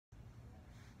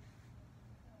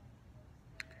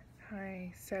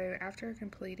Hi. So after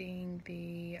completing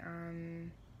the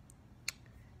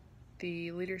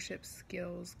leadership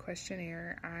skills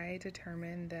questionnaire, I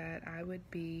determined that I would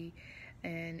be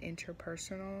an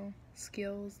interpersonal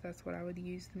skills. That's what I would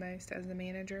use the most as a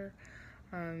manager.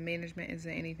 Management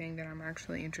isn't anything that I'm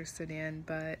actually interested in,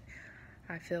 but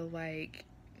I feel like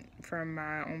from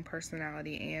my own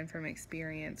personality and from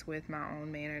experience with my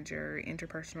own manager,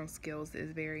 interpersonal skills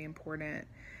is very important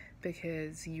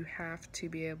because you have to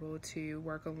be able to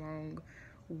work along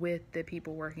with the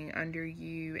people working under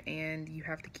you, and you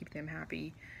have to keep them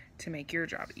happy to make your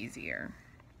job easier.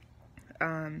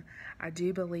 I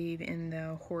do believe in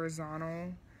the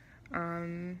horizontal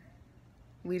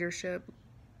leadership.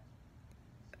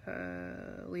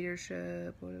 What is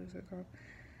it called?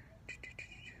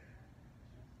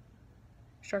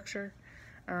 Structure.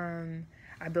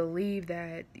 I believe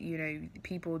that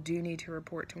people do need to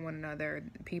report to one another.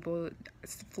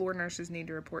 Floor nurses need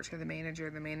to report to the manager.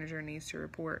 The manager needs to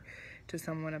report to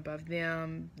someone above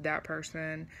them. That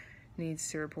person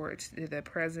needs to report to the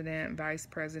president, vice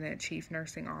president, chief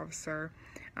nursing officer.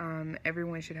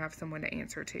 Everyone should have someone to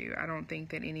answer to. I don't think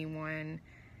that anyone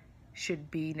should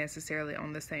be necessarily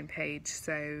on the same page.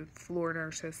 So floor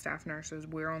nurses, staff nurses,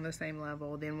 we're on the same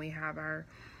level. Then we have our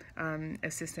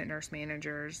assistant nurse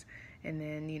managers, and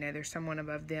then there's someone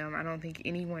above them. I don't think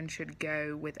anyone should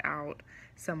go without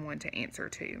someone to answer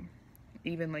to.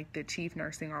 Even like the chief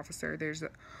nursing officer, there's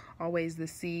always the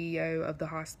CEO of the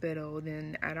hospital.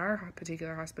 Then at our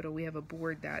particular hospital, we have a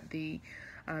board that the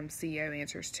CEO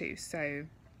answers to. So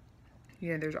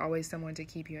there's always someone to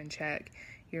keep you in check.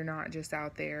 You're not just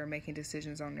out there making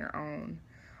decisions on your own.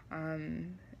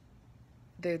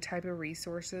 The type of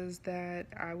resources that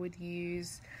I would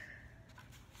use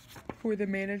for the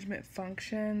management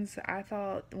functions, I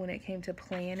thought when it came to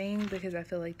planning, because I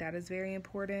feel like that is very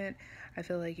important. I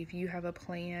feel like if you have a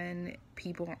plan,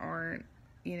 people aren't,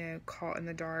 caught in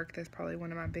the dark. That's probably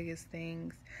one of my biggest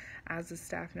things as a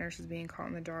staff nurse, is being caught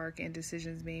in the dark and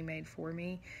decisions being made for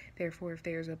me. Therefore, if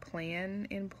there's a plan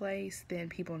in place, then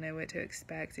people know what to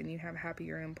expect and you have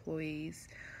happier employees.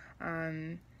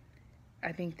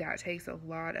 I think that takes a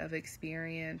lot of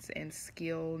experience and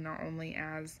skill, not only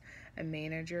as a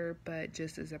manager, but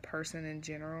just as a person in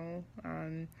general.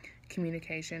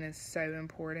 Communication is so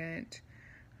important.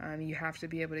 You have to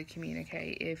be able to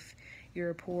communicate. If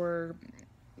you're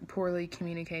poorly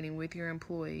communicating with your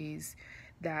employees,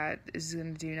 that is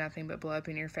going to do nothing but blow up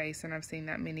in your face. And I've seen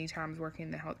that many times working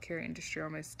in the healthcare industry,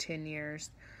 almost 10 years.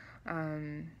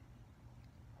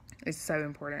 It's so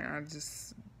important.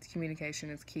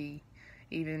 Communication is key.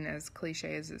 Even as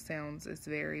cliche as it sounds, it's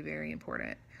very, very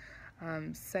important.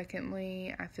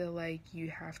 Secondly, I feel like you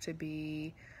have to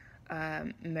be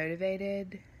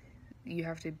motivated. You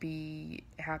have to be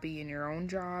happy in your own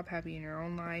job, happy in your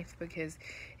own life, because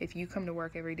if you come to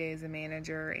work every day as a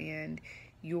manager and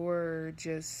you're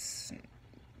just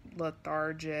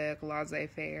lethargic,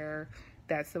 laissez-faire,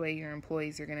 that's the way your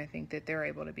employees are going to think that they're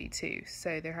able to be too.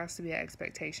 So there has to be an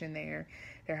expectation there.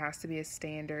 There has to be a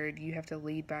standard. You have to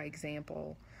lead by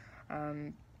example.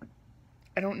 I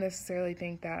don't necessarily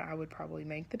think that I would probably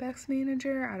make the best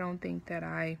manager. I don't think that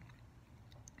I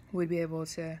would be able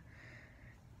to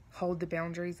hold the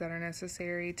boundaries that are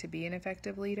necessary to be an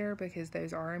effective leader, because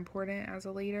those are important as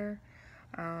a leader.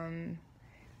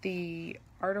 The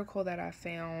article that I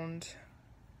found,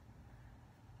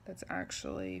 that's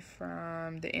actually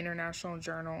from the International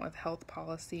Journal of Health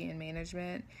Policy and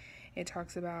Management. It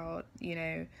talks about,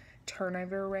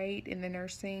 turnover rate in the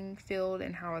nursing field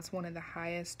and how it's one of the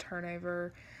highest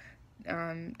turnover,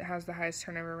 has the highest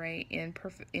turnover rate in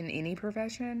any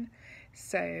profession.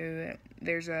 So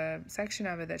there's a section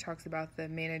of it that talks about the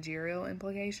managerial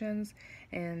implications.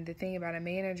 And the thing about a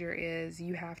manager is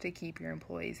you have to keep your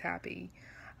employees happy.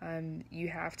 You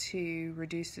have to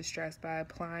reduce the stress by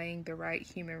applying the right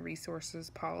human resources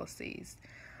policies.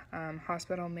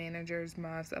 Hospital managers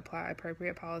must apply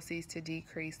appropriate policies to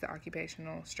decrease the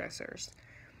occupational stressors.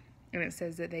 And it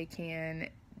says that they can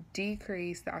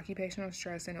decrease the occupational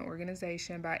stress in an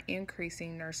organization by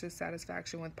increasing nurses'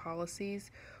 satisfaction with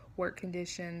policies, work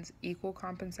conditions, equal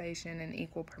compensation, and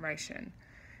equal promotion.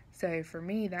 So for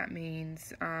me, that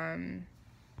means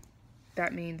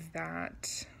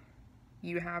that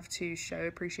you have to show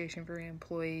appreciation for your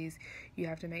employees. You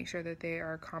have to make sure that they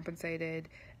are compensated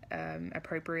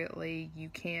appropriately. You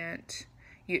can't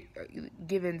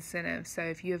give incentives. So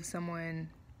if you have someone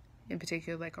in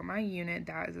particular, like on my unit,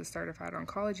 that is a certified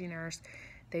oncology nurse,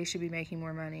 they should be making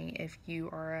more money. If you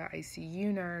are an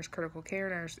ICU nurse, critical care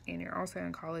nurse, and you're also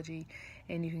oncology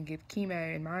and you can give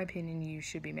chemo, in my opinion, you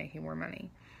should be making more money.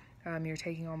 You're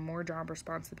taking on more job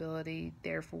responsibility.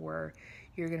 Therefore,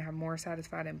 you're going to have more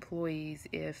satisfied employees.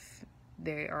 If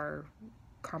they are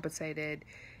compensated,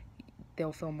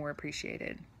 they'll feel more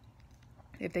appreciated.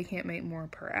 If they can't make more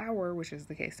per hour, which is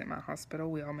the case at my hospital,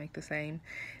 we all make the same,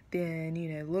 then,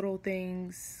 little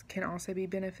things can also be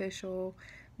beneficial.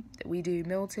 We do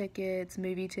meal tickets,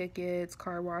 movie tickets,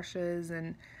 car washes,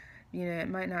 and, it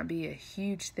might not be a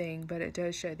huge thing, but it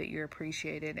does show that you're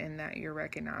appreciated and that you're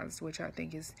recognized, which I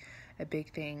think is a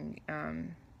big thing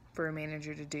for a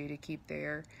manager to do to keep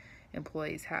their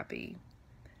employees happy.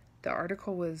 The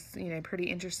article was,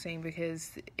 pretty interesting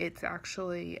because it's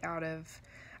actually out of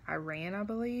Iran, I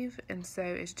believe, and so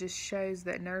it just shows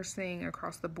that nursing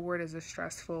across the board is a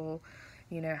stressful,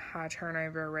 high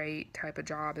turnover rate type of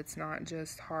job. It's not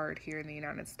just hard here in the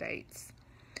United States.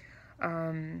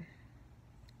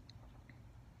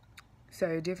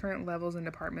 So different levels and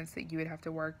departments that you would have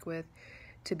to work with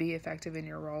to be effective in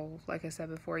your role. Like I said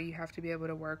before, you have to be able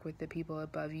to work with the people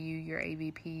above you, your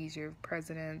AVPs, your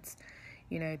presidents,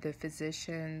 the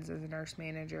physicians as a nurse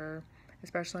manager.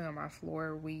 Especially on my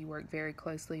floor, we work very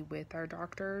closely with our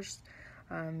doctors,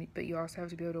 but you also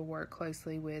have to be able to work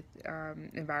closely with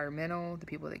environmental, the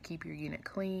people that keep your unit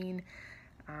clean,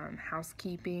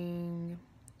 housekeeping,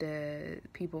 the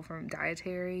people from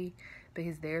dietary,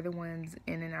 because they're the ones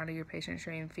in and out of your patient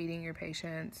stream, feeding your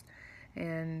patients.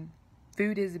 And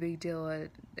food is a big deal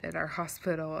at our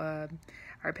hospital.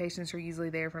 Our patients are usually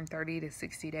there from 30 to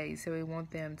 60 days, so we want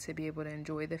them to be able to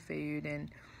enjoy the food and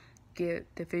get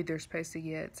the food they're supposed to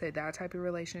get. So that type of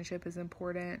relationship is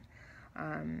important.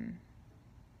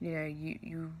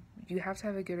 You have to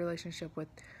have a good relationship with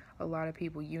a lot of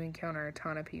people. You encounter a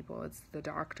ton of people. It's the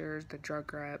doctors, the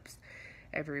drug reps,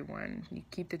 everyone. You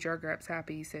keep the drug reps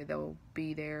happy so they'll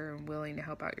be there and willing to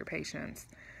help out your patients.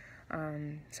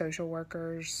 Social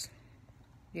workers,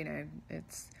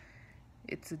 it's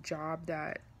a job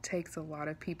that takes a lot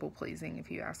of people pleasing, if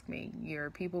you ask me. You're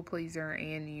a people pleaser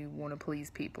and you want to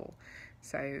please people,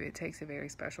 so it takes a very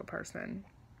special person.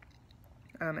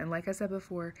 And like I said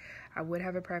before, I would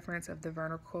have a preference of the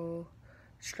vertical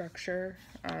structure.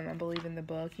 I believe in the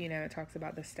book, it talks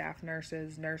about the staff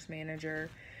nurses, nurse manager,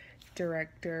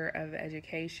 director of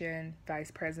education,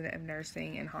 vice president of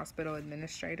nursing, and hospital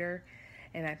administrator.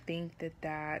 And I think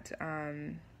that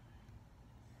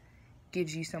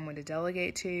gives you someone to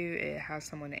delegate to. It has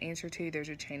someone to answer to. There's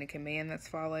a chain of command that's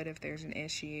followed if there's an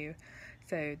issue.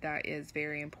 So that is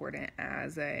very important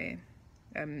as a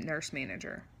nurse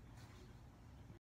manager.